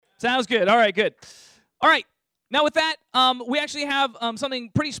Sounds good. All right, good. All right. Now with that, we actually have something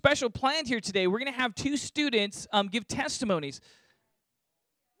pretty special planned here today. We're going to have two students give testimonies.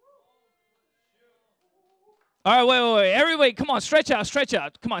 All right, wait. Everybody, come on, stretch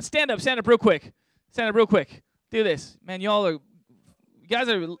out. Come on, stand up real quick. Do this. Man, you guys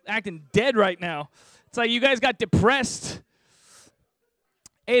are acting dead right now. It's like you guys got depressed.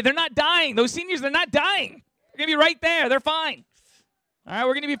 Hey, they're not dying. Those seniors, they're not dying. They're going to be right there. They're fine. All right,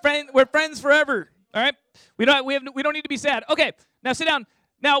 we're going to be friends. We're friends forever. All right? We don't need to be sad. Okay, now sit down.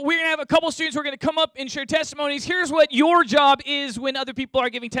 Now, we're going to have a couple students who are going to come up and share testimonies. Here's what your job is when other people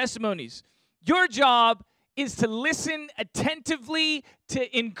are giving testimonies. Your job is to listen attentively,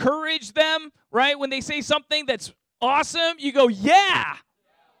 to encourage them, right? When they say something that's awesome, you go, yeah.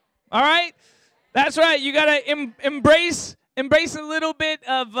 All right? That's right. You got to embrace a little bit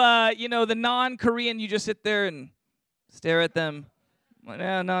of, the non-Korean. You just sit there and stare at them. No,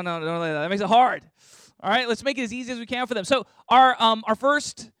 don't let that. That makes it hard. All right, let's make it as easy as we can for them. So our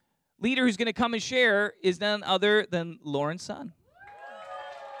first leader who's going to come and share is none other than Lauren's son.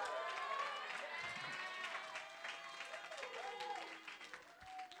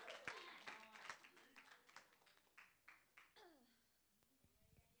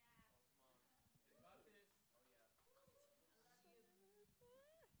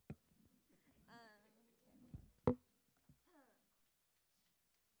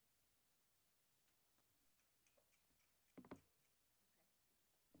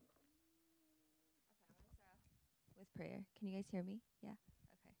 Prayer. Can you guys hear me? Yeah?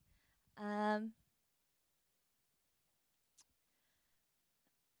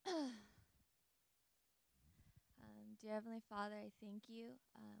 Okay. Dear Heavenly Father, I thank you,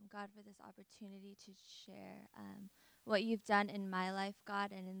 God, for this opportunity to share what you've done in my life,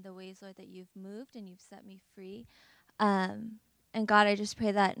 God, and in the ways, Lord, that you've moved and you've set me free. And God, I just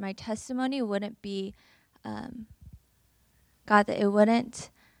pray that my testimony wouldn't be, God, that it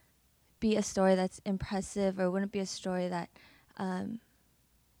wouldn't be a story that's impressive, or wouldn't be a story that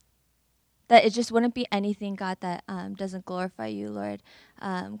that it just wouldn't be anything, God, that doesn't glorify you, Lord.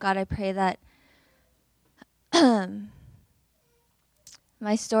 God, I pray that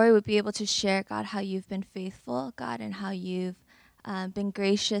my story would be able to share, God, how you've been faithful, God, and how you've been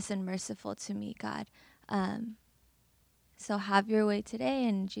gracious and merciful to me, God. So have your way today,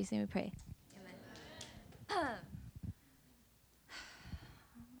 and in Jesus' name we pray. Amen.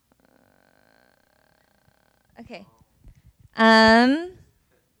 Okay.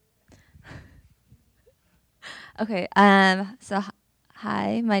 Okay. So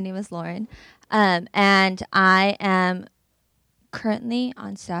hi, my name is Lauren, and I am currently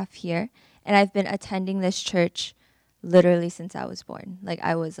on staff here, and I've been attending this church literally since I was born. Like,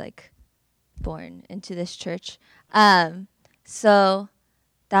 I was born into this church. So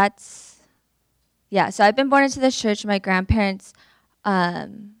that's, yeah. So I've been born into this church. My grandparents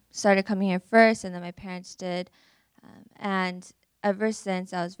started coming here first, and then my parents did. And ever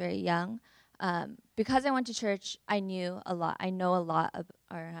since I was very young, because I went to church, I knew a lot. I know a lot,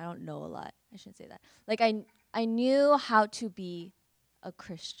 or I don't know a lot. I shouldn't say that. Like, I knew how to be a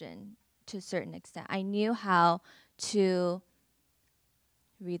Christian to a certain extent. I knew how to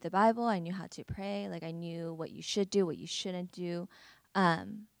read the Bible. I knew how to pray. Like, I knew what you should do, what you shouldn't do.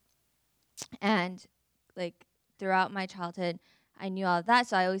 And, like, throughout my childhood, I knew all of that.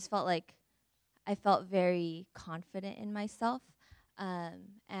 So I always felt like I felt very confident in myself.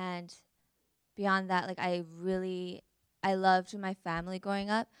 And beyond that, like, I loved my family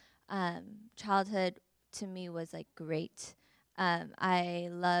growing up. Childhood to me was great. I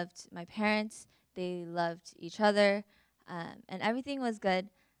loved my parents. They loved each other. And everything was good.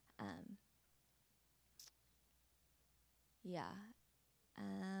 Yeah.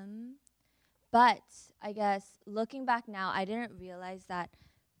 But I guess looking back now, I didn't realize that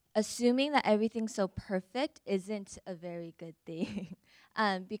assuming that everything's so perfect isn't a very good thing.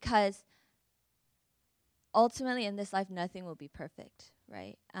 Because ultimately in this life, nothing will be perfect,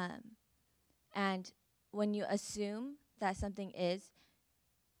 right? And when you assume that something is,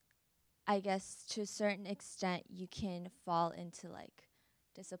 I guess to a certain extent, you can fall into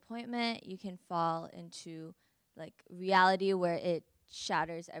disappointment. You can fall into reality where it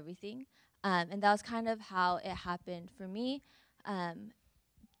shatters everything. And that was kind of how it happened for me. Not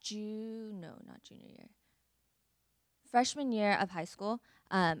junior year. Freshman year of high school,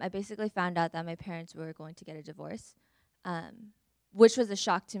 I basically found out that my parents were going to get a divorce, which was a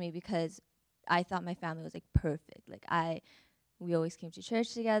shock to me because I thought my family was perfect. We always came to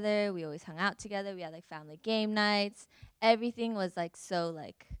church together. We always hung out together. We had family game nights. Everything was so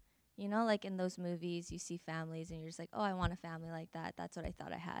You know, like in those movies, you see families and you're just like, oh, I want a family like that. That's what I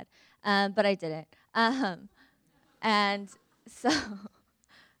thought I had. But I didn't. And so,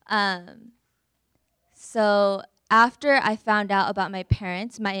 um, so after I found out about my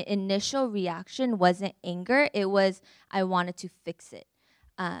parents, my initial reaction wasn't anger. It was I wanted to fix it.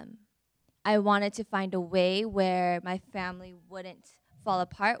 I wanted to find a way where my family wouldn't fall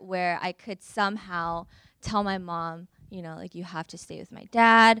apart, where I could somehow tell my mom, you know, like, you have to stay with my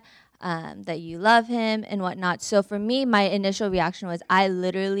dad, that you love him and whatnot. So for me, my initial reaction was I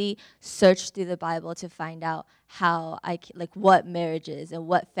literally searched through the Bible to find out how like what marriage is and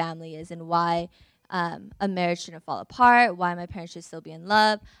what family is and why a marriage shouldn't fall apart, why my parents should still be in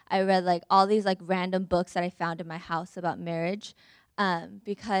love. I read like all these like random books that I found in my house about marriage,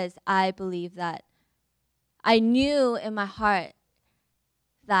 because I believe that I knew in my heart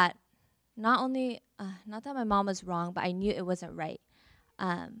that not that my mom was wrong, but I knew it wasn't right.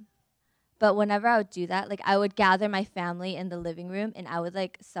 But whenever I would do that, like I would gather my family in the living room and I would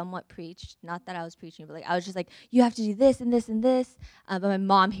like somewhat preach. Not that I was preaching, but like I was just like, you have to do this and this and this. But my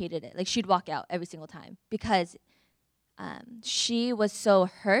mom hated it. Like she'd walk out every single time because she was so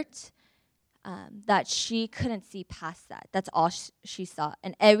hurt that she couldn't see past that. That's all she saw.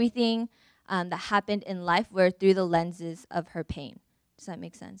 And everything that happened in life were through the lenses of her pain. Does that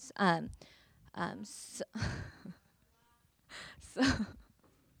make sense? So, so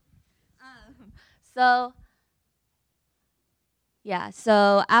So, yeah,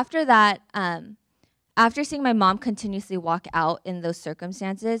 so after that, after seeing my mom continuously walk out in those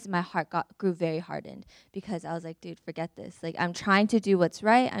circumstances, my heart grew very hardened because I was like, dude, forget this. Like, I'm trying to do what's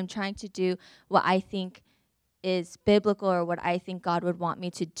right. I'm trying to do what I think is biblical or what I think God would want me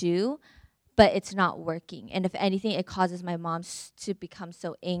to do, but it's not working. And if anything, it causes my mom to become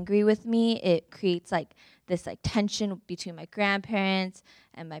so angry with me. It creates like this like tension between my grandparents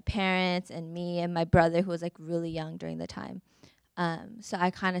and my parents and me and my brother, who was like really young during the time. So I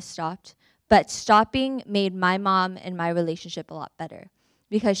kind of stopped. But stopping made my mom and my relationship a lot better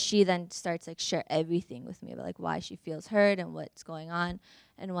because she then starts like share everything with me about like why she feels hurt and what's going on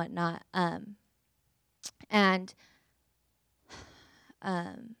and whatnot.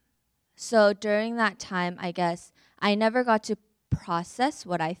 So during that time, I guess, I never got to process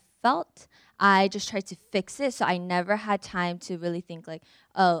what I felt. I just tried to fix it, so I never had time to really think like,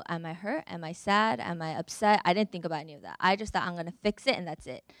 oh, am I hurt? Am I sad? Am I upset? I didn't think about any of that. I just thought I'm going to fix it, and that's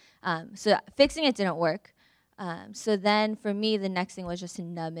it. So fixing it didn't work. So then for me, the next thing was just to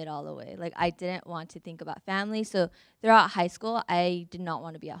numb it all away. Like, I didn't want to think about family. So throughout high school, I did not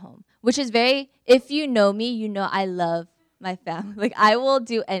want to be at home, which is if you know me, you know I love my family. Like I will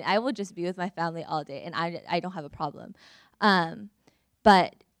just be with my family all day, and I don't have a problem.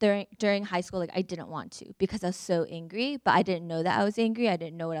 But during high school, like I didn't want to because I was so angry, but I didn't know that I was angry. I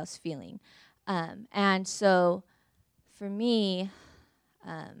didn't know what I was feeling. And so for me,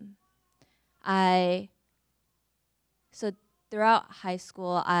 so throughout high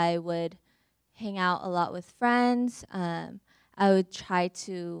school, I would hang out a lot with friends. I would try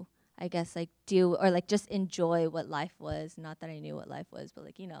to, I guess, like do or like just enjoy what life was. Not that I knew what life was, but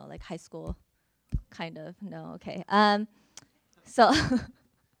like, you know, like high school, kind of. No, okay. So,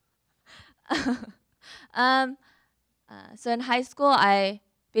 so in high school, I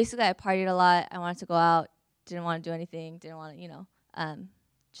partied a lot. I wanted to go out. Didn't want to do anything. Didn't want to,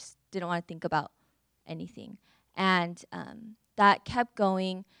 just didn't want to think about anything. And that kept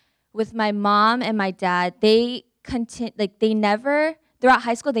going with my mom and my dad. Throughout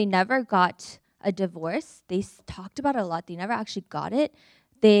high school, they never got a divorce. They talked about it a lot. They never actually got it.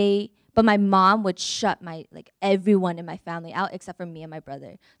 But my mom would shut everyone in my family out except for me and my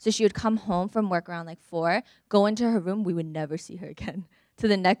brother. So she would come home from work around 4, go into her room. We would never see her again. To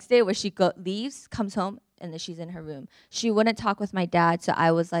the next day where she leaves, comes home, and then she's in her room. She wouldn't talk with my dad, so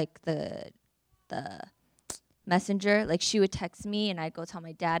I was like the messenger. Like she would text me, and I'd go tell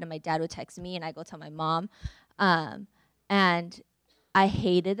my dad, and my dad would text me, and I'd go tell my mom. And I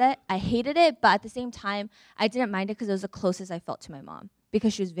hated it, but at the same time, I didn't mind it because it was the closest I felt to my mom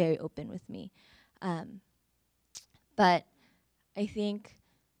because she was very open with me. But I think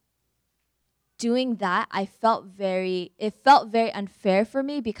doing that, it felt very unfair for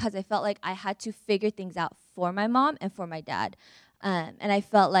me because I felt like I had to figure things out for my mom and for my dad. And I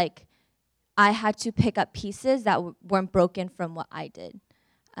felt like I had to pick up pieces that weren't broken from what I did.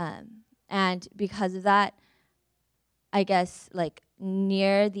 And because of that, I guess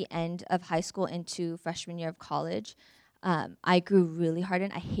near the end of high school into freshman year of college, I grew really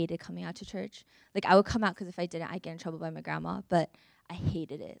hardened. I hated coming out to church. I would come out because if I didn't, I'd get in trouble by my grandma, but I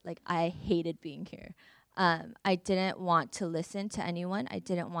hated it. I hated being here. I didn't want to listen to anyone. I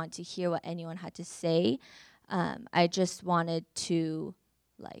didn't want to hear what anyone had to say. I just wanted to,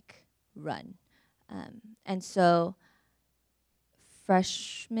 like, run. And so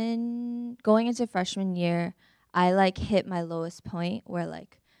going into freshman year, I, like, hit my lowest point where,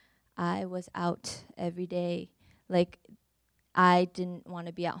 like, I was out every day. Like, I didn't want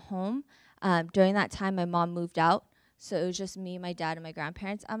to be at home. During that time, my mom moved out, so it was just me, my dad, and my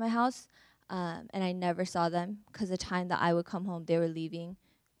grandparents at my house. And I never saw them because the time that I would come home, they were leaving.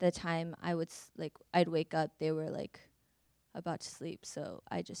 The time I would, I'd wake up, they were, like, about to sleep, so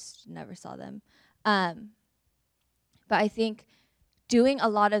I just never saw them. But I think doing a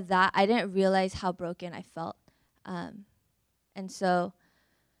lot of that, I didn't realize how broken I felt. And so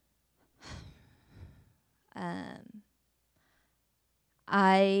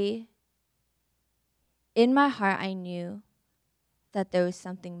in my heart, I knew that there was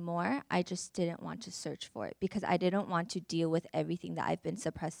something more. I just didn't want to search for it because I didn't want to deal with everything that I've been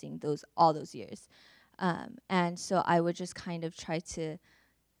suppressing all those years. And so I would just kind of try to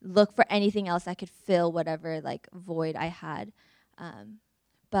look for anything else that could fill whatever, like, void I had.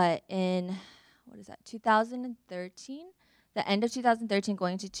 But in, 2013, the end of 2013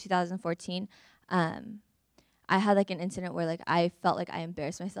 going to 2014, I had, like, an incident where, like, I felt like I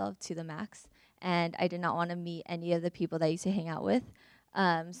embarrassed myself to the max, and I did not want to meet any of the people that I used to hang out with.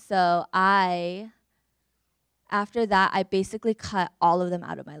 So after that, I basically cut all of them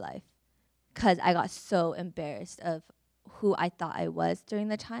out of my life because I got so embarrassed of who I thought I was during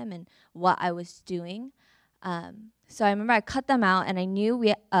the time and what I was doing. So I remember I cut them out, and I knew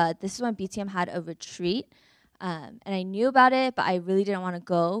this is when BTM had a retreat. And I knew about it, but I really didn't want to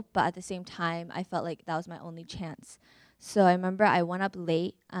go. But at the same time, I felt like that was my only chance. So I remember I went up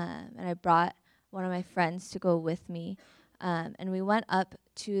late, and I brought one of my friends to go with me. And we went up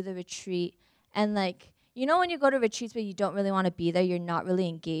to the retreat. And, like, you know when you go to retreats but you don't really want to be there, you're not really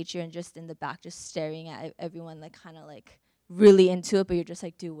engaged, you're just in the back just staring at everyone, like, kind of, like, really into it, but you're just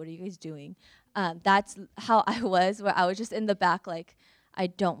like, dude, what are you guys doing? That's how I was, where I was just in the back, like, I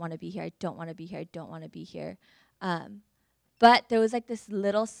don't want to be here, I don't want to be here, I don't want to be here. But there was, like, this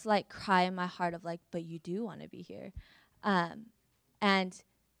little slight cry in my heart of, like, but you do want to be here. And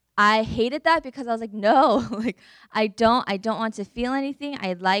I hated that because I was like, no, like, I don't want to feel anything.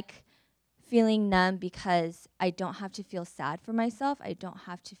 I like feeling numb because I don't have to feel sad for myself. I don't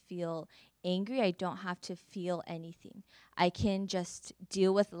have to feel angry. I don't have to feel anything. I can just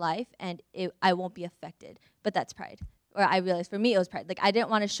deal with life and I won't be affected. But that's pride. Or I realized for me it was pride. Like, I didn't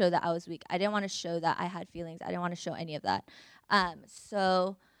want to show that I was weak. I didn't want to show that I had feelings. I didn't want to show any of that.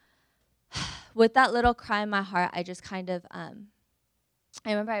 So with that little cry in my heart, I just kind of, I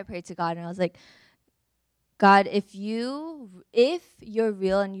remember I prayed to God and I was like, God, if you're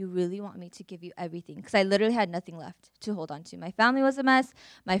real and you really want me to give you everything, because I literally had nothing left to hold on to. My family was a mess.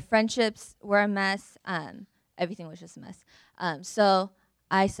 My friendships were a mess. Everything was just a mess. So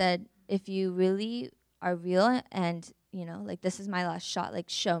I said, if you really are real and, you know, like, this is my last shot, like,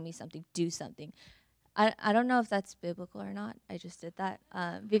 show me something, do something. I don't know if that's biblical or not. I just did that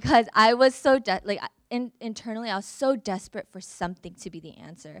because I was so, internally, I was so desperate for something to be the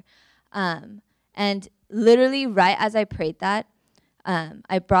answer. And literally right as I prayed that,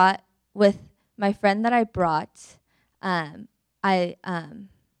 I brought, with my friend that I brought,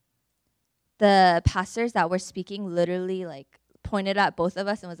 the pastors that were speaking literally, like, pointed at both of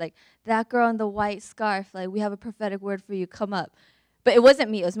us and was like, that girl in the white scarf, like, we have a prophetic word for you, come up. But it wasn't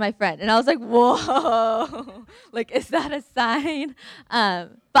me, it was my friend. And I was like, whoa, like, is that a sign?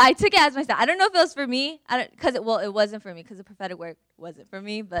 But I took it as my sign. I don't know if it was for me, it wasn't for me, because the prophetic word wasn't for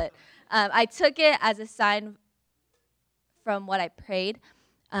me. But I took it as a sign from what I prayed.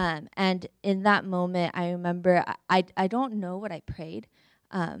 And in that moment, I remember, I don't know what I prayed,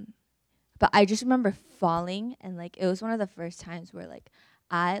 but I just remember falling. And, like, it was one of the first times where, like,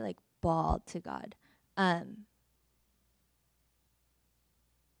 I, like, bawled to God.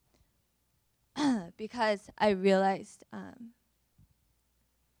 Because I realized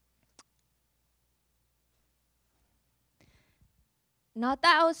not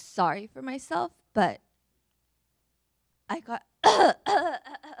that I was sorry for myself, but I got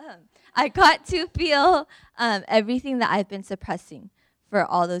I got to feel everything that I've been suppressing for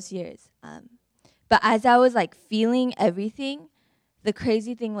all those years. But as I was, like, feeling everything, the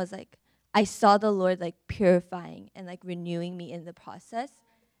crazy thing was, like, I saw the Lord, like, purifying and, like, renewing me in the process.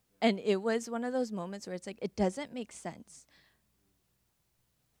 And it was one of those moments where it's like, it doesn't make sense.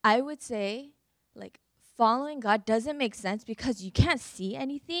 I would say, like, following God doesn't make sense because you can't see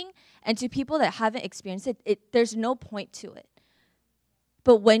anything. And to people that haven't experienced it, there's no point to it.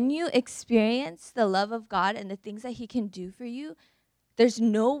 But when you experience the love of God and the things that he can do for you, there's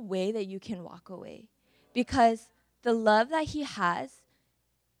no way that you can walk away, because the love that he has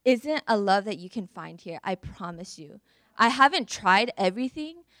isn't a love that you can find here. I promise you. I haven't tried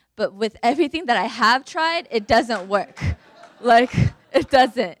everything, but with everything that I have tried, it doesn't work. Like, it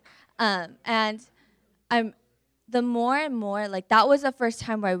doesn't. And I'm the more and more, like, that was the first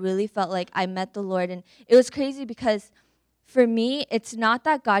time where I really felt like I met the Lord. And it was crazy because for me, it's not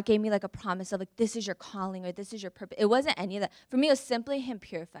that God gave me like a promise of like, this is your calling or this is your purpose. It wasn't any of that. For me, it was simply him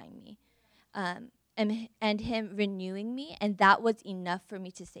purifying me. And him renewing me, and that was enough for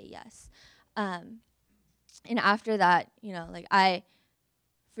me to say yes. And after that, like I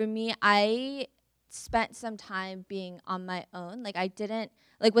spent some time being on my own. Like I didn't,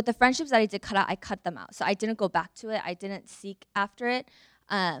 like with the friendships that I did cut out, I cut them out. So I didn't go back to it. I didn't seek after it.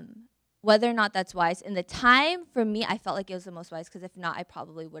 Whether or not that's wise, in the time, for me, I felt like it was the most wise, because if not, I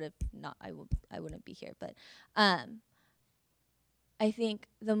probably would have not, I wouldn't be here. But I think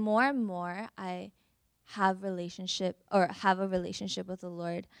the more and more I have a relationship with the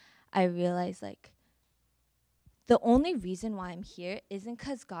Lord, I realize like the only reason why I'm here isn't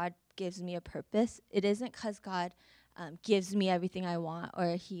because God gives me a purpose. It isn't because God gives me everything I want,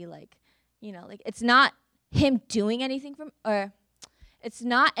 or he like it's not him doing anything or it's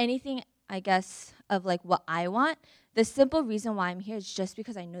not anything, I guess, of like what I want. The simple reason why I'm here is just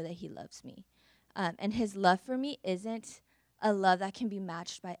because I know that he loves me. And his love for me isn't a love that can be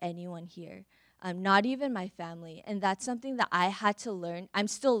matched by anyone here. Not even my family. And that's something that I had to learn. I'm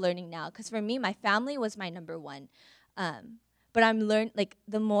still learning now, because for me, my family was my number one. But I'm like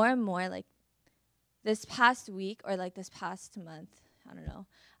the more and more, like this past week or like this past month, I don't know,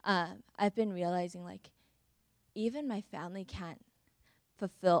 I've been realizing like even my family can't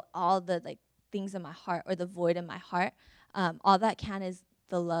fulfill all the like things in my heart or the void in my heart. All that can is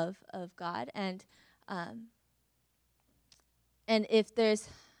the love of God. And if there's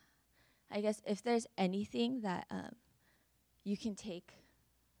anything that you can take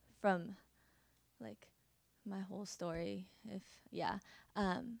from like my whole story,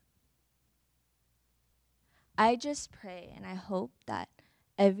 I just pray and I hope that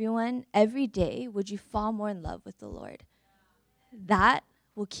everyone, every day, would you fall more in love with the Lord. That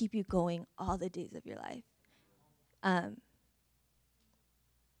will keep you going all the days of your life.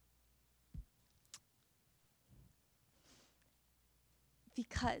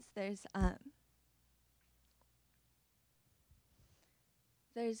 Because there's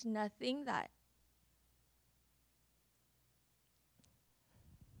nothing that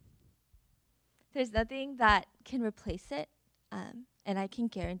can replace it. And I can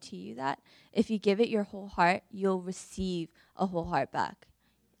guarantee you that if you give it your whole heart, you'll receive a whole heart back.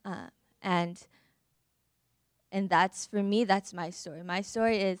 And that's, for me, that's my story. My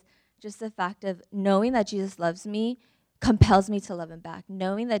story is just the fact of knowing that Jesus loves me compels me to love him back.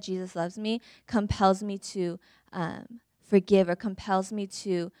 Knowing that Jesus loves me compels me to forgive, or compels me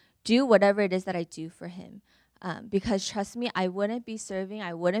to do whatever it is that I do for him. Because trust me, I wouldn't be serving,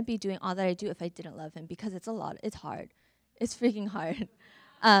 I wouldn't be doing all that I do if I didn't love him, because it's hard. It's freaking hard.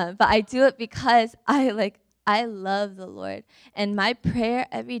 But I do it because I love the Lord. And my prayer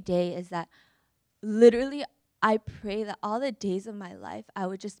every day is that literally I pray that all the days of my life, I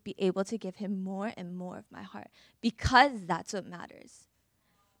would just be able to give him more and more of my heart, because that's what matters.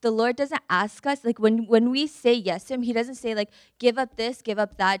 The Lord doesn't ask us, like when we say yes to him, he doesn't say like, give up this, give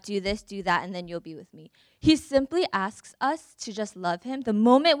up that, do this, do that, and then you'll be with me. He simply asks us to just love him. The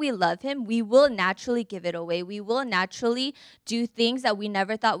moment we love him, we will naturally give it away. We will naturally do things that we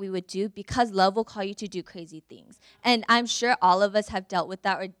never thought we would do, because love will call you to do crazy things. And I'm sure all of us have dealt with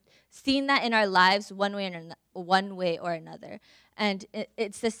that or seen that in our lives one way or another. And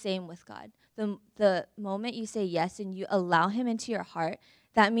it's the same with God. The moment you say yes and you allow him into your heart,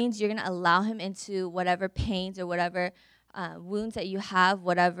 that means you're going to allow him into whatever pains or whatever wounds that you have,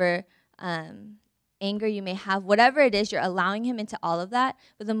 whatever anger you may have, whatever it is, you're allowing him into all of that.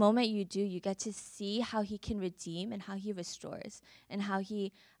 But the moment you do, you get to see how he can redeem and how he restores and how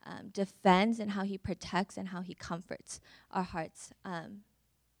he defends and how he protects and how he comforts our hearts.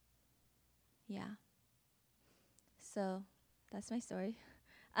 So that's my story.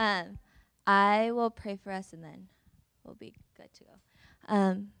 I will pray for us and then we'll be good to go.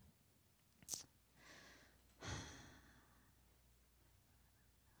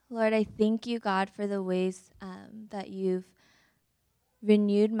 Lord, I thank you, God, for the ways that you've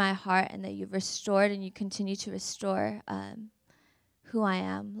renewed my heart and that you've restored and you continue to restore who I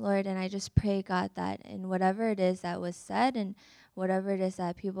am, Lord. And I just pray, God, that in whatever it is that was said and whatever it is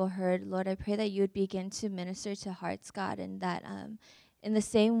that people heard, Lord, I pray that you would begin to minister to hearts, God, and that In the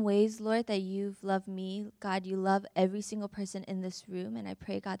same ways, Lord, that you've loved me, God, you love every single person in this room. And I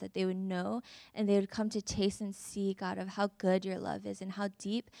pray, God, that they would know and they would come to taste and see, God, of how good your love is and how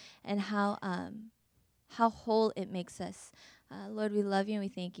deep and how whole it makes us. Lord, we love you and we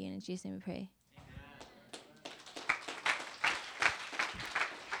thank you. And in Jesus' name we pray.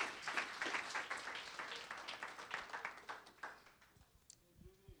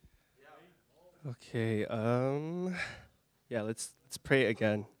 Okay, yeah, let's pray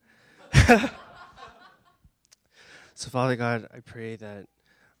again. So, Father God, I pray that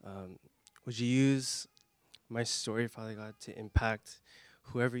would you use my story, Father God, to impact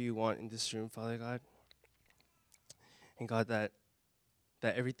whoever you want in this room, Father God. And God, that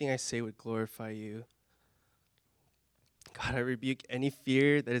everything I say would glorify you. God, I rebuke any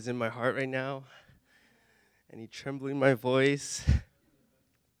fear that is in my heart right now, any trembling in my voice.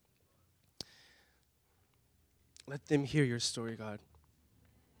 Let them hear your story, God.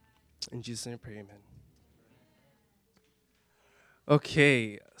 In Jesus' name I pray, amen.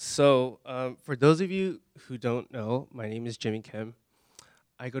 Okay, so for those of you who don't know, my name is Jimmy Kim.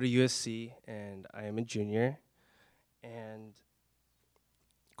 I go to USC, and I am a junior. And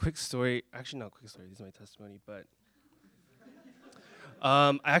quick story, actually not quick story, this is my testimony, but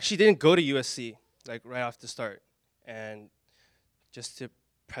I actually didn't go to USC, like right off the start. And just to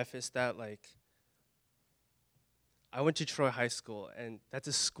preface that, like, I went to Troy High School, and that's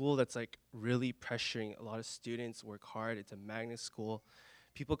a school that's like really pressuring. A lot of students work hard. It's a magnet school.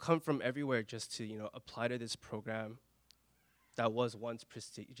 People come from everywhere just to, apply to this program that was once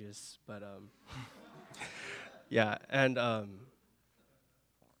prestigious, but yeah, and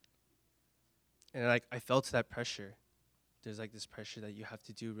like I felt that pressure. There's like this pressure that you have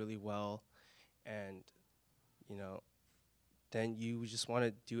to do really well, and you know, then you just want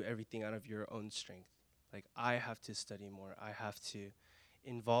to do everything out of your own strength. Like, I have to study more. I have to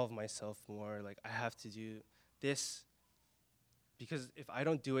involve myself more. Like, I have to do this because if I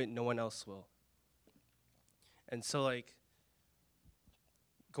don't do it, no one else will. And so, like,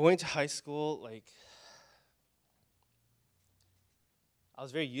 going to high school, like, I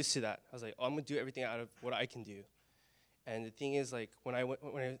was very used to that. I was like, oh, I'm gonna do everything out of what I can do. And the thing is, like, when I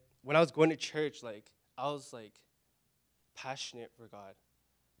was going to church, like, I was like passionate for God.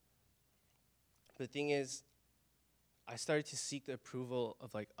 The thing is, I started to seek the approval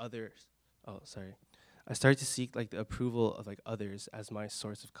of like others. I started to seek like the approval of like others as my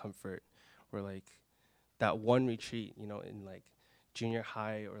source of comfort. Or like that one retreat, in like junior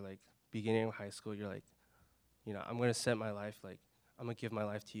high or like beginning of high school, you're like, I'm gonna set my life, like I'm gonna give my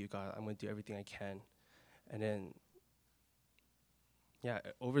life to you, God. I'm gonna do everything I can. And then, yeah,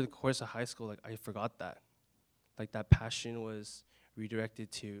 over the course of high school, like I forgot that. Like that passion was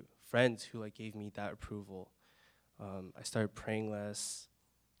redirected to friends who like gave me that approval. I started praying less.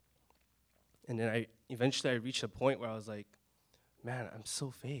 And then I reached a point where I was like, man, I'm so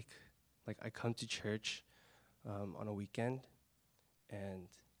fake. Like I come to church on a weekend, and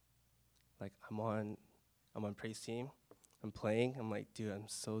like I'm on praise team, I'm playing. I'm like, dude, I'm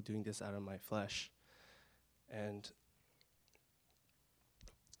so doing this out of my flesh. And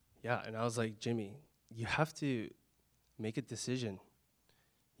yeah, and I was like, Jimmy, you have to make a decision.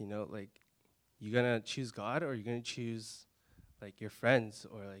 Like, you gonna choose God or you're gonna choose like your friends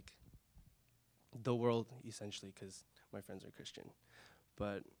or like the world, essentially, because my friends are Christian.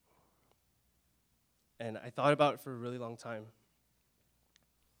 And I thought about it for a really long time.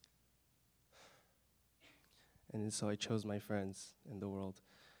 And so I chose my friends in the world.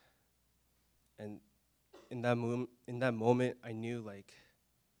 And in that moment, I knew like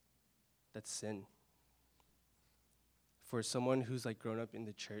that's sin. For someone who's like grown up in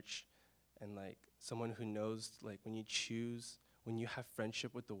the church, and like someone who knows like when you have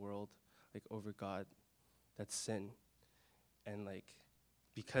friendship with the world, like over God, that's sin. And like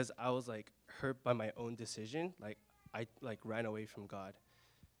because I was like hurt by my own decision, like I like ran away from God.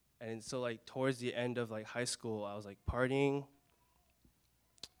 And so like towards the end of like high school, I was like partying.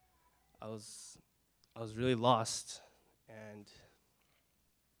 I was really lost. And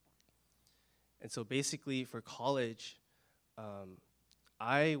so basically for college,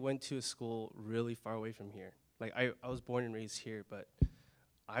 I went to a school really far away from here. Like I was born and raised here, but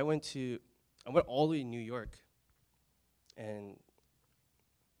I went all the way to New York. And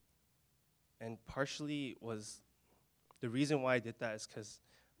partially was the reason why I did that is because,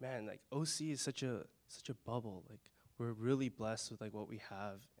 man, like OC is such a bubble. Like we're really blessed with like what we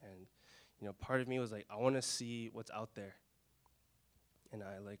have, and part of me was like, I want to see what's out there, and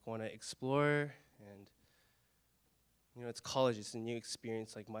I like want to explore, and it's college, it's a new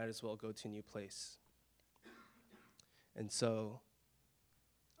experience. Like might as well go to a new place. And so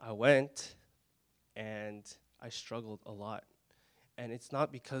I went and I struggled a lot. And it's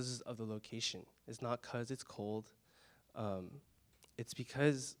not because of the location. It's not because it's cold. Um, it's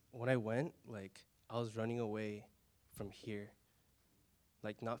because when I went, like, I was running away from here.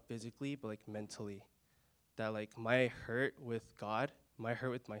 Like, not physically, but, like, mentally. That, like, my hurt with God, my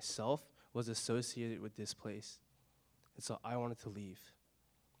hurt with myself was associated with this place. And so I wanted to leave.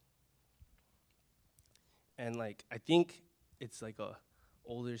 And, like, I think it's, like, a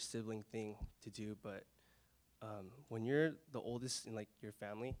older sibling thing to do, but when you're the oldest in, like, your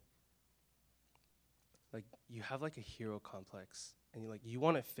family, like, you have, like, a hero complex, and you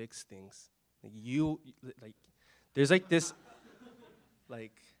want to fix things. Like, there's, like, this,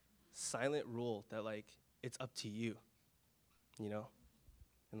 like, silent rule that, like, it's up to you, you know?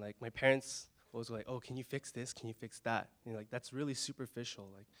 And, like, my parents was like, oh, can you fix this? Can you fix that? And, like, that's really superficial.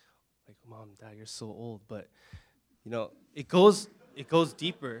 Like, Mom, Dad, you're so old. But, it goes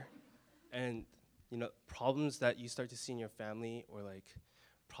deeper. And, problems that you start to see in your family, or, like,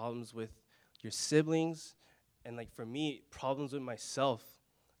 problems with your siblings, and, like, for me, problems with myself,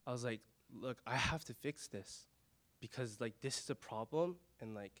 I was like, look, I have to fix this, because, like, this is a problem,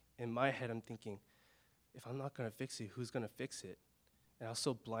 and, like, in my head, I'm thinking, if I'm not gonna fix it, who's gonna fix it? And I was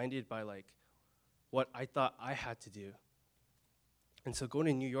so blinded by, like, what I thought I had to do. And so going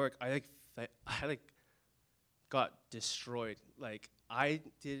to New York, I got destroyed. Like, I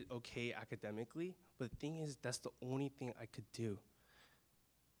did okay academically, but the thing is, that's the only thing I could do.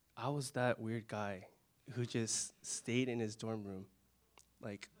 I was that weird guy who just stayed in his dorm room,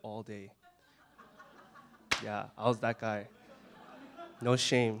 like, all day. Yeah, I was that guy. No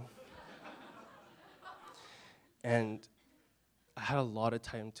shame. And I had a lot of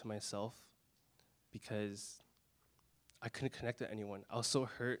time to myself because I couldn't connect with anyone. I was so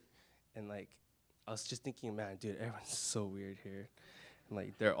hurt, and, like, I was just thinking, man, dude, everyone's so weird here. And,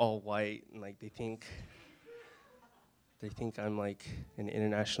 like, they're all white, and, like, they think I'm, like, an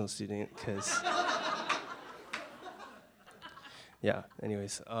international student, because yeah,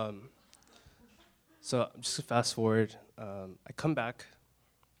 anyways. So just to fast forward, I come back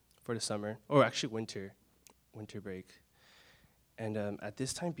for the summer, or actually winter break. And at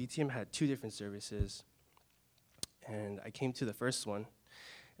this time, BTM had 2 different services. And I came to the first one,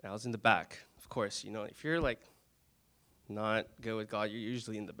 and I was in the back. Of course, if you're, like, not good with God, you're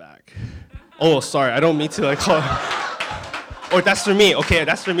usually in the back. Oh, sorry, I don't mean to, like, call. Or that's for me. Okay,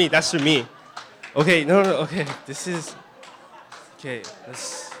 that's for me. Okay, no, okay, this is. Okay,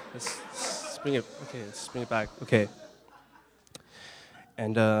 let's bring it. Okay, let's bring it back. Okay.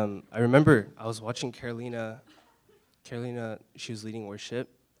 And I remember I was watching Carolina. Carolina, she was leading worship.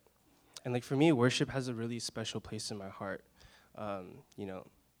 And, like, for me, worship has a really special place in my heart.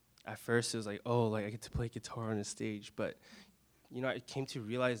 At first it was like, oh, like, I get to play guitar on the stage. But, I came to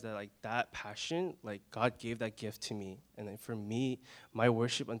realize that, like, that passion, like, God gave that gift to me. And then for me, my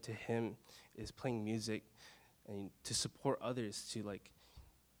worship unto him is playing music and to support others, to, like,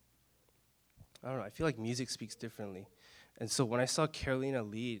 I don't know, I feel like music speaks differently. And so when I saw Carolina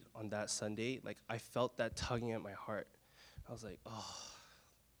lead on that Sunday, like, I felt that tugging at my heart. I was like, oh,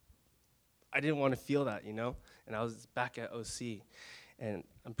 I didn't want to feel that, And I was back at OC. And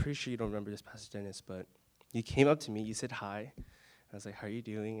I'm pretty sure you don't remember this, Pastor Dennis, but you came up to me, you said hi. I was like, how are you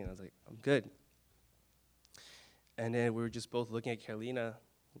doing? And I was like, I'm good. And then we were just both looking at Carolina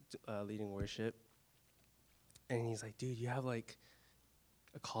leading worship. And he's like, dude, you have, like,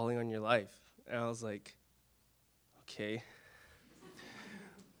 a calling on your life. And I was like, okay.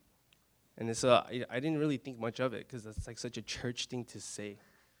 And so I didn't really think much of it, because that's, like, such a church thing to say.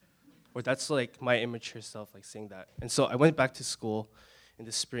 Or that's, like, my immature self, like, saying that. And so I went back to school in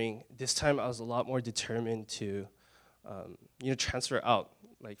the spring. This time I was a lot more determined to, transfer out.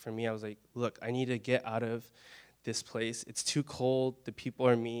 Like, for me, I was like, look, I need to get out of this place. It's too cold. The people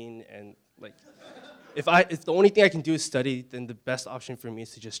are mean. And, like, if the only thing I can do is study, then the best option for me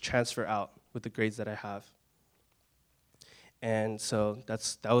is to just transfer out with the grades that I have. And so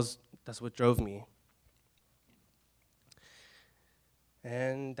that's what drove me.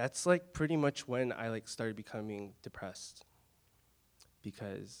 And that's, like, pretty much when I, like, started becoming depressed.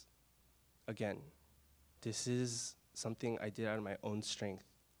 Because, again, this is something I did out of my own strength.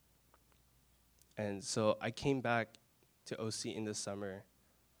 And so I came back to OC in the summer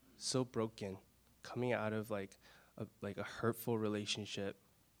so broken, coming out of, like, a hurtful relationship,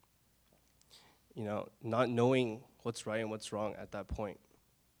 not knowing what's right and what's wrong at that point.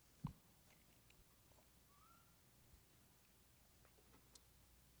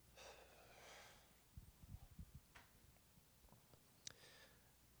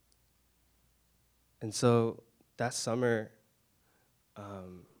 And so that summer,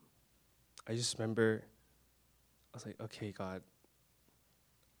 I just remember I was like, okay, God,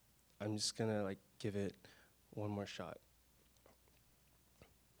 I'm just gonna like give it one more shot.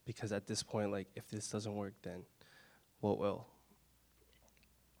 Because at this point, like, if this doesn't work, then what will?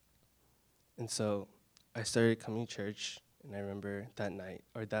 And so I started coming to church, and I remember that night,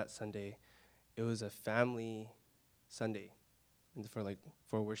 or that Sunday, it was a family Sunday. And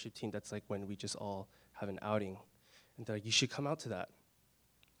for a worship team, that's like when we just all have an outing. And they're like, you should come out to that.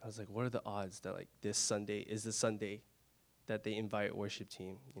 I was like, what are the odds that like this Sunday is the Sunday that they invite worship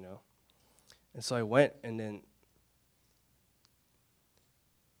team, you know? And so I went, and then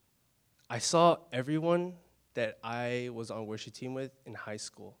I saw everyone that I was on worship team with in high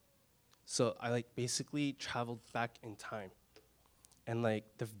school. So I like basically traveled back in time. And like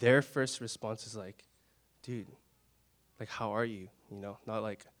their first response is like, dude, like how are you? You know, not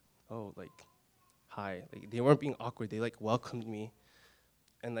like, oh, like, hi. Like they weren't being awkward. They like welcomed me.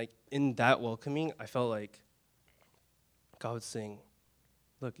 And like in that welcoming, I felt like God was saying,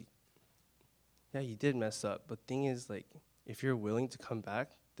 look, yeah, you did mess up. But thing is, like, if you're willing to come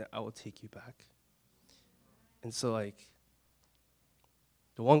back, then I will take you back. And so like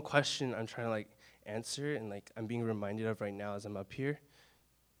the one question I'm trying to like answer and like I'm being reminded of right now as I'm up here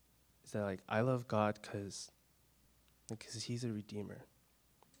is that like I love God because he's a redeemer.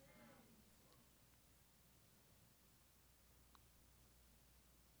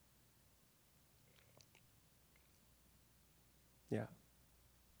 Yeah.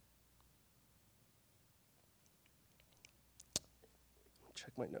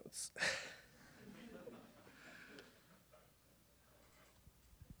 Check my notes.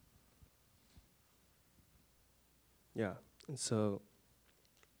 Yeah. And so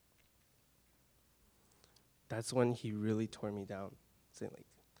that's when he really tore me down, saying like,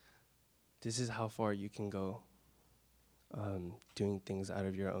 this is how far you can go doing things out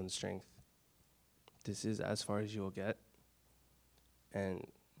of your own strength. This is as far as you will get. And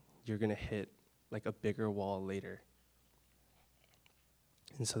you're going to hit like a bigger wall later.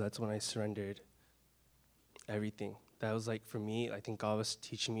 And so that's when I surrendered everything. That was like, for me, I think God was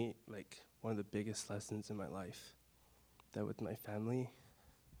teaching me like one of the biggest lessons in my life. That with my family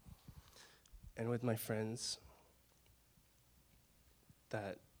and with my friends,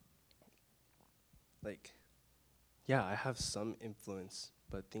 that like, yeah, I have some influence,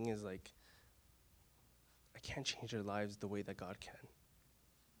 but thing is like, I can't change their lives the way that God can.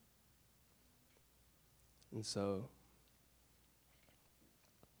 And so,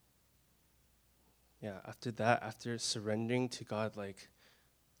 yeah, after that, after surrendering to God, like,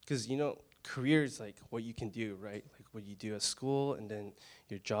 because, you know, career is like what you can do, right? Like what you do at school and then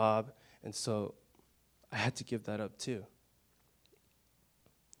your job. And so I had to give that up too.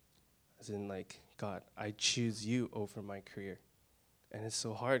 As in like, God, I choose you over my career. And it's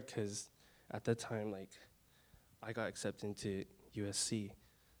so hard because at that time, like, I got accepted into USC.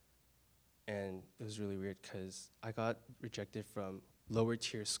 And it was really weird because I got rejected from lower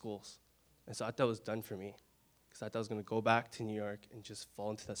tier schools. And so I thought it was done for me because I thought I was going to go back to New York and just fall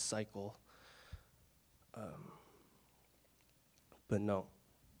into that cycle. But no.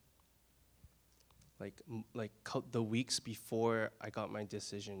 The weeks before I got my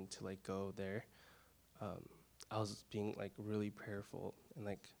decision to like go there, I was being like really prayerful. And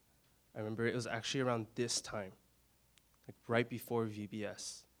like, I remember it was actually around this time, like right before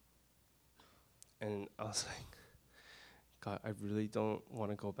VBS. And I was like, God, I really don't want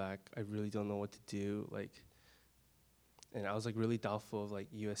to go back. I really don't know what to do. Like, and I was like really doubtful of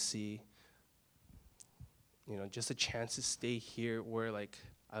like USC, you know, just a chance to stay here where like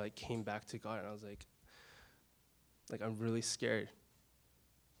I like came back to God. And I was like I'm really scared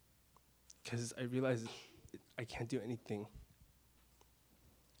because I realized I can't do anything.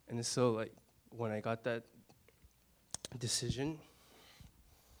 And so like when I got that decision,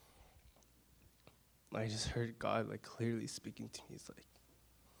 I just heard God like clearly speaking to me. It's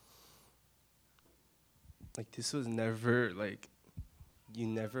like this was never like, you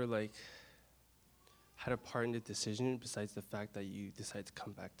never like had a part in the decision besides the fact that you decided to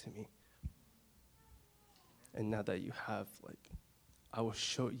come back to me. And now that you have, like, I will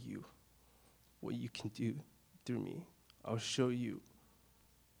show you what you can do through me. I'll show you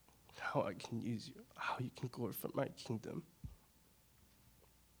how I can use you, how you can glorify my kingdom.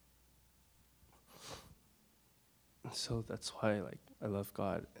 And so that's why, like, I love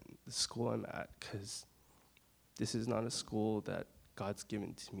God and the school I'm at, because this is not a school that God's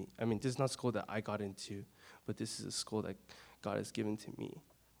given to me. I mean, this is not a school that I got into, but this is a school that God has given to me.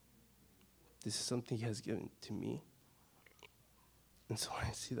 This is something he has given to me. And so when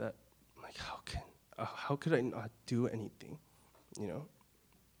I see that, I'm like, how could I not do anything, you know?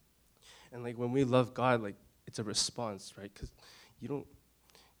 And like when we love God, like it's a response, right? Because you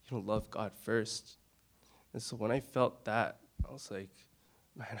don't love God first. And so when I felt that, I was like,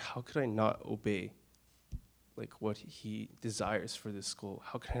 man, how could I not obey like what he desires for this school?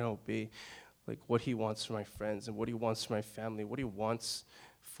 How can I not obey like what he wants for my friends and what he wants for my family, what he wants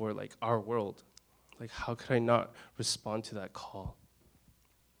for like our world? Like how could I not respond to that call?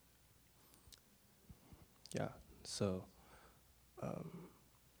 Yeah, so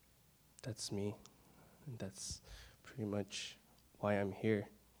that's me, and that's pretty much why I'm here,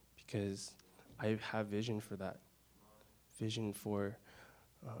 because I have vision for that, vision for,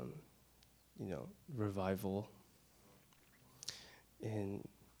 revival in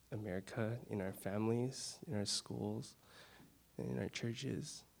America, in our families, in our schools, and in our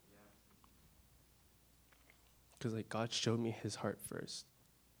churches. Because like God showed me his heart first.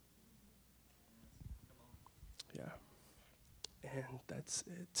 Yeah. And that's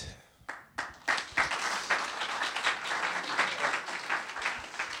it.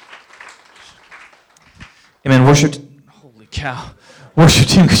 Amen. Holy cow. Worship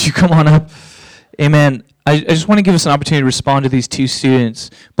team, could you come on up? Amen. I just want to give us an opportunity to respond to these two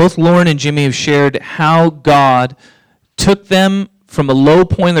students. Both Lauren and Jimmy have shared how God took them from a low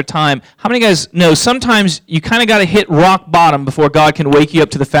point in their time. How many of you guys know sometimes you kind of got to hit rock bottom before God can wake you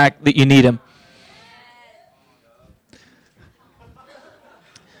up to the fact that you need him?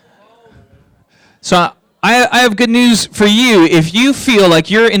 So I have good news for you. If you feel like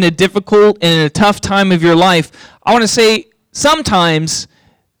you're in a difficult and in a tough time of your life, I want to say sometimes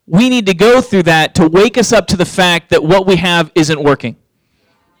we need to go through that to wake us up to the fact that what we have isn't working.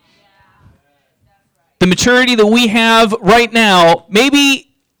 The maturity that we have right now, maybe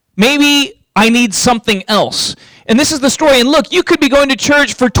I need something else. And this is the story. And look, you could be going to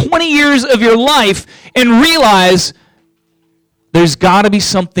church for 20 years of your life and realize there's got to be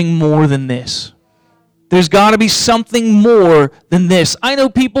something more than this. There's got to be something more than this. I know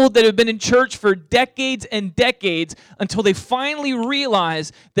people that have been in church for decades and decades until they finally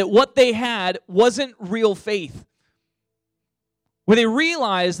realize that what they had wasn't real faith. Where they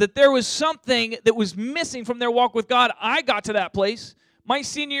realized that there was something that was missing from their walk with God. I got to that place. My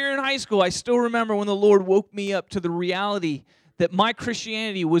senior year in high school, I still remember when the Lord woke me up to the reality that my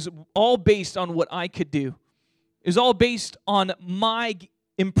Christianity was all based on what I could do. It was all based on my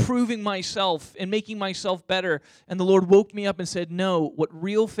improving myself and making myself better. And the Lord woke me up and said, no, what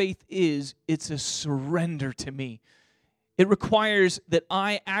real faith is, it's a surrender to me. It requires that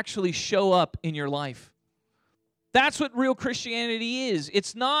I actually show up in your life. That's what real Christianity is.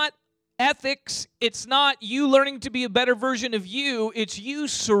 It's not ethics. It's not you learning to be a better version of you. It's you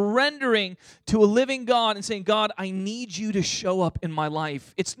surrendering to a living God and saying, God, I need you to show up in my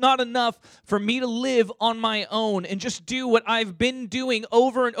life. It's not enough for me to live on my own and just do what I've been doing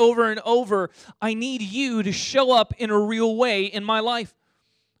over and over and over. I need you to show up in a real way in my life.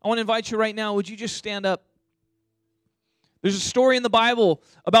 I want to invite you right now. Would you just stand up? There's a story in the Bible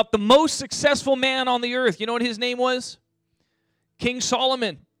about the most successful man on the earth. You know what his name was? King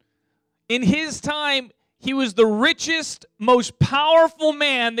Solomon. In his time, he was the richest, most powerful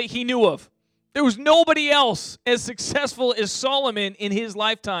man that he knew of. There was nobody else as successful as Solomon in his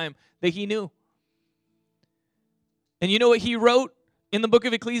lifetime that he knew. And you know what he wrote in the book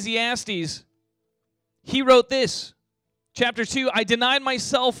of Ecclesiastes? He wrote this, chapter 2, I denied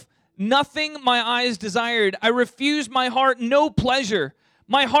myself nothing my eyes desired. I refused my heart no pleasure.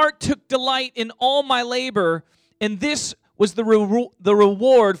 My heart took delight in all my labor, and this was the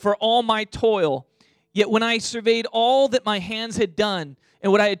reward for all my toil. Yet when I surveyed all that my hands had done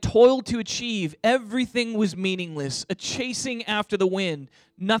and what I had toiled to achieve, everything was meaningless, a chasing after the wind.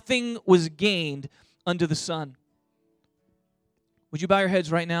 Nothing was gained under the sun. Would you bow your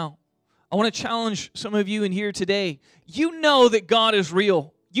heads right now? I want to challenge some of you in here today. You know that God is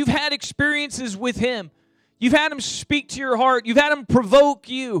real. You've had experiences with him. You've had him speak to your heart. You've had him provoke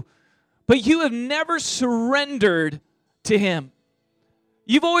you. But you have never surrendered to him.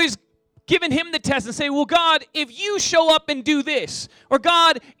 You've always given him the test and say, well, God, if you show up and do this, or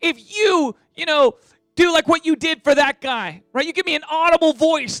God, if you, do like what you did for that guy, right? You give me an audible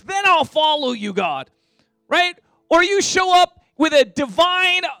voice, then I'll follow you, God, right? Or you show up with a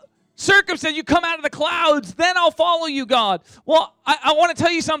divine circumstance, you come out of the clouds, then I'll follow you, God. Well, I want to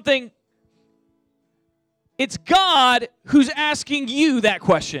tell you something. It's God who's asking you that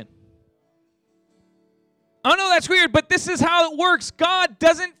question. I know that's weird, but this is how it works. God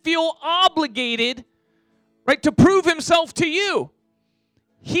doesn't feel obligated, right, to prove himself to you.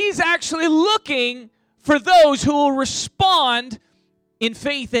 He's actually looking for those who will respond in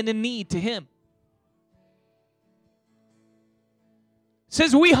faith and in need to him. It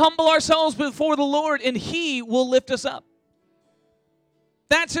says we humble ourselves before the Lord and He will lift us up.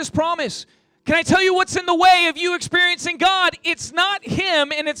 That's His promise. Can I tell you what's in the way of you experiencing God? It's not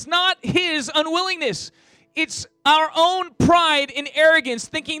Him and it's not His unwillingness. It's our own pride and arrogance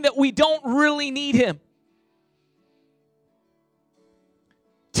thinking that we don't really need Him.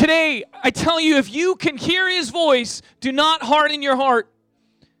 Today, I tell you, if you can hear His voice, do not harden your heart.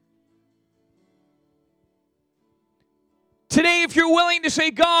 Today, if you're willing to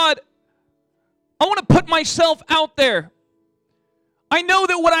say, God, I want to put myself out there. I know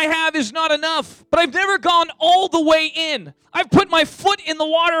that what I have is not enough, but I've never gone all the way in. I've put my foot in the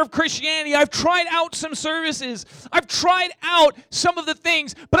water of Christianity. I've tried out some services. I've tried out some of the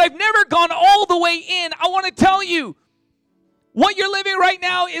things, but I've never gone all the way in. I want to tell you, what you're living right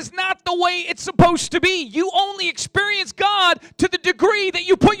now is not the way it's supposed to be. You only experience God to the degree that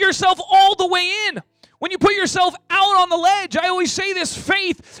you put yourself all the way in. When you put yourself out on the ledge, I always say this,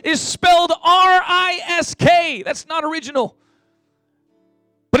 faith is spelled R-I-S-K. That's not original.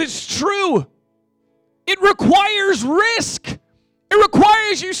 But it's true. It requires risk. It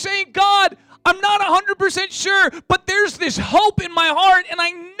requires you saying, God, I'm not 100% sure, but there's this hope in my heart, and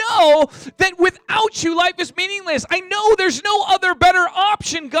I know that without you, life is meaningless. I know there's no other better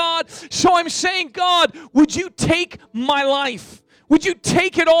option, God. So I'm saying, God, would you take my life? Would you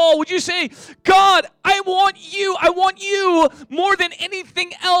take it all? Would you say, God, I want you. I want you more than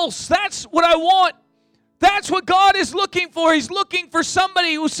anything else. That's what I want. That's what God is looking for. He's looking for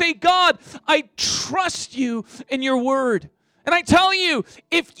somebody who will say, God, I trust you in your word. And I tell you,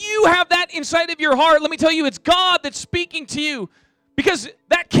 if you have that inside of your heart, let me tell you, it's God that's speaking to you. Because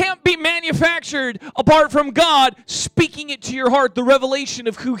that can't be manufactured apart from God speaking it to your heart, the revelation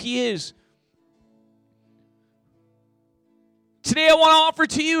of who He is. Today I want to offer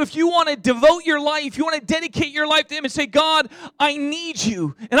to you, if you want to devote your life, you want to dedicate your life to Him and say, God, I need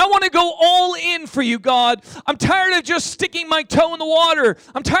you. And I want to go all in for you, God. I'm tired of just sticking my toe in the water.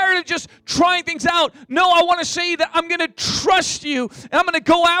 I'm tired of just trying things out. No, I want to say that I'm going to trust you and I'm going to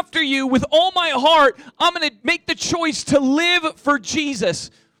go after you with all my heart. I'm going to make the choice to live for Jesus.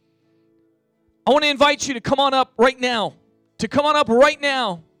 I want to invite you to come on up right now. To come on up right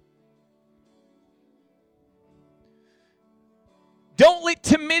now. Don't let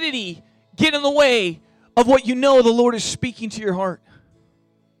timidity get in the way of what you know the Lord is speaking to your heart.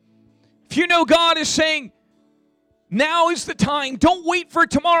 If you know God is saying, now is the time, don't wait for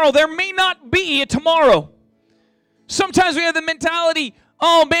tomorrow. There may not be a tomorrow. Sometimes we have the mentality,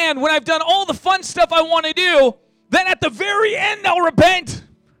 oh man, when I've done all the fun stuff I want to do, then at the very end I'll repent.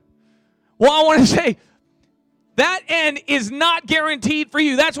 Well, I want to say, that end is not guaranteed for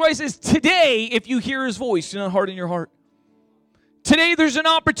you. That's why it says, today, if you hear His voice, do not harden your heart. Today, there's an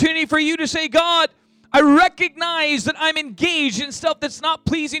opportunity for you to say, God, I recognize that I'm engaged in stuff that's not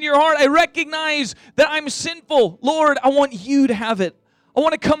pleasing your heart. I recognize that I'm sinful. Lord, I want you to have it. I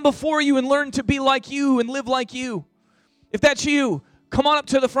want to come before you and learn to be like you and live like you. If that's you, come on up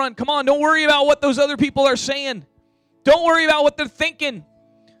to the front. Come on, don't worry about what those other people are saying. Don't worry about what they're thinking.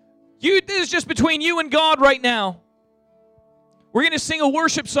 This is just between you and God right now. We're going to sing a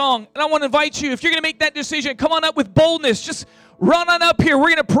worship song, and I want to invite you, if you're going to make that decision, come on up with boldness. Just run on up here.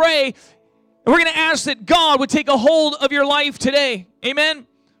 We're going to pray, and we're going to ask that God would take a hold of your life today. Amen?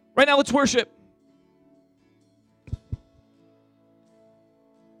 Right now, let's worship.